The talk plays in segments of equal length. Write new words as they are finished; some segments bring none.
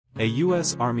A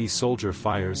U.S. Army soldier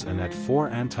fires an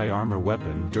at-4 anti-armor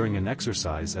weapon during an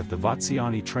exercise at the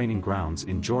Vatsiani training grounds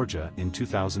in Georgia in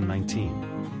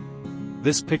 2019.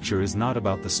 This picture is not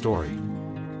about the story.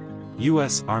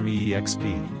 U.S. Army EXP.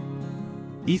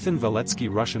 Ethan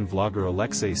Veletsky. Russian vlogger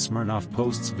Alexei Smirnov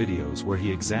posts videos where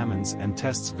he examines and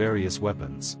tests various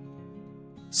weapons.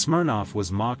 Smirnov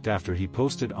was mocked after he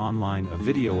posted online a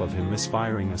video of him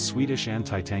misfiring a Swedish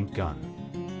anti-tank gun.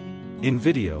 In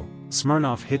video,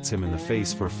 Smirnov hits him in the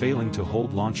face for failing to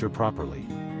hold launcher properly.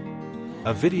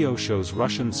 A video shows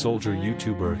Russian soldier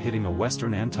YouTuber hitting a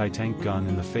Western anti-tank gun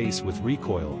in the face with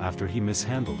recoil after he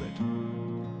mishandled it.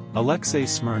 Alexei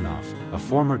Smirnov, a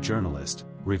former journalist,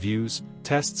 reviews,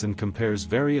 tests and compares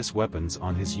various weapons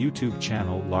on his YouTube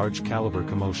channel Large Caliber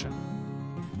Commotion.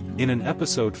 In an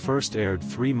episode first aired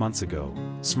 3 months ago,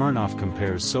 Smirnov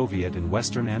compares Soviet and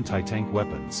Western anti-tank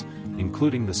weapons,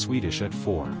 including the Swedish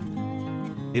at-4.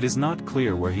 It is not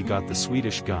clear where he got the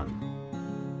Swedish gun.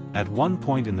 At one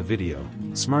point in the video,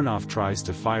 Smirnov tries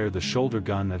to fire the shoulder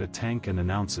gun at a tank and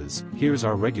announces, "Here's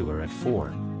our regular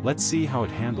at-4, let's see how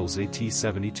it handles a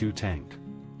T-72 tank."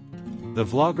 The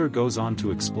vlogger goes on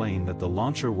to explain that the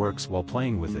launcher works while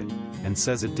playing with it, and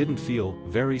says it didn't feel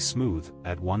very smooth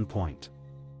at one point.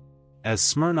 As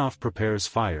Smirnov prepares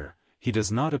fire, he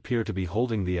does not appear to be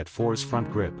holding the at-4's front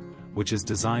grip, which is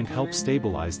designed to help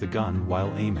stabilize the gun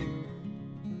while aiming.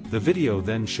 The video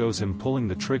then shows him pulling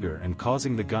the trigger and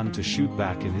causing the gun to shoot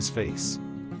back in his face.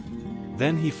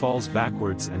 Then he falls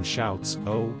backwards and shouts,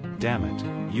 "Oh, damn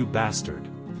it, you bastard."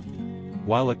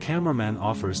 While a cameraman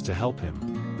offers to help him,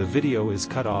 the video is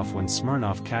cut off when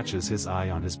Smirnov catches his eye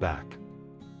on his back.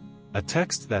 A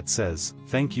text that says,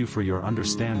 "Thank you for your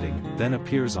understanding," then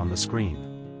appears on the screen.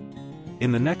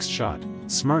 In the next shot,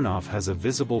 Smirnov has a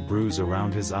visible bruise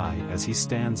around his eye as he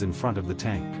stands in front of the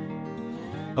tank.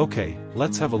 "Okay,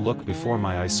 let's have a look before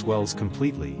my eye swells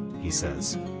completely," he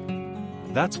says.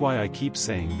 "That's why I keep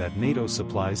saying that NATO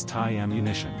supplies Thai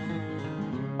ammunition.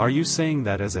 Are you saying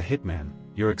that as a hitman,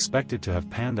 you're expected to have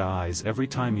panda eyes every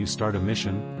time you start a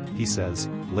mission?" he says,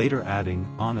 later adding,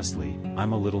 "Honestly,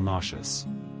 I'm a little nauseous."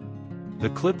 The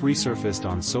clip resurfaced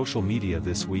on social media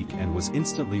this week and was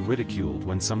instantly ridiculed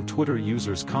when some Twitter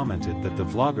users commented that the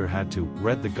vlogger had to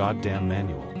read the goddamn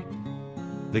manual.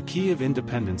 The Kyiv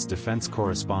Independence defense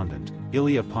correspondent,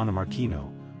 Ilya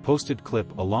Ponomarkino, posted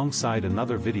clip alongside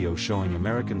another video showing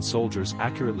American soldiers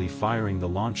accurately firing the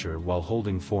launcher while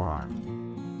holding forearm.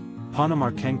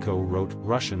 Ponomarkenko wrote,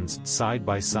 "Russians, side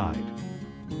by side."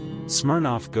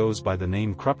 Smirnov goes by the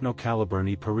name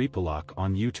Krupnokaliberny Peripolak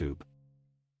on YouTube.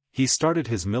 He started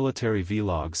his military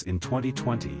vlogs in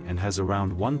 2020 and has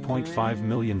around 1.5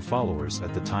 million followers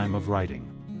at the time of writing.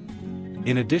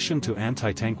 In addition to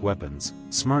anti-tank weapons,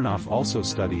 Smirnov also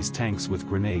studies tanks with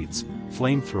grenades,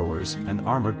 flamethrowers and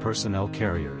armored personnel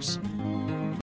carriers.